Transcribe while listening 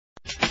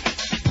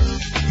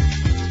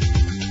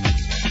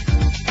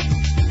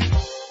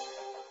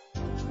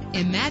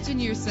Imagine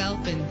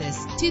yourself in this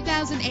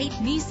 2008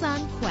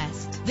 Nissan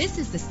Quest. This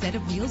is the set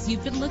of wheels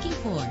you've been looking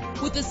for,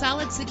 with a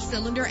solid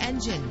 6-cylinder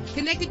engine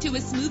connected to a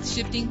smooth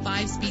shifting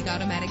 5-speed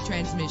automatic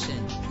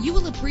transmission. You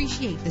will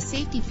appreciate the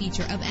safety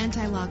feature of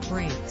anti-lock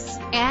brakes.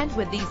 And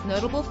with these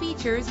notable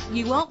features,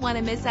 you won't want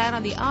to miss out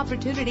on the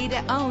opportunity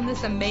to own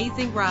this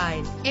amazing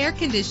ride. Air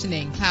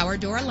conditioning, power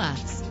door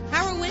locks,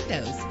 power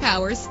windows,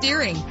 power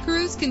steering,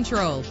 cruise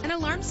control, an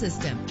alarm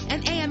system,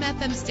 an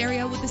AM/FM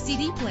stereo with a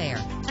CD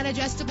player, an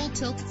adjustable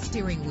tilt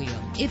steering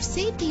wheel. If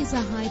safety is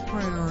a high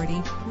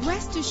priority,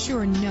 rest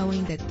assured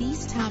knowing that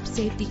these top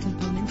safety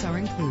components are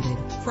included: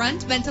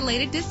 front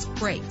ventilated disc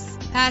brakes,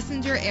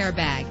 passenger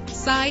airbag,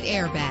 side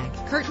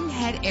airbag, curtain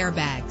head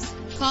airbags.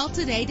 Call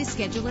today to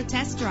schedule a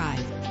test drive.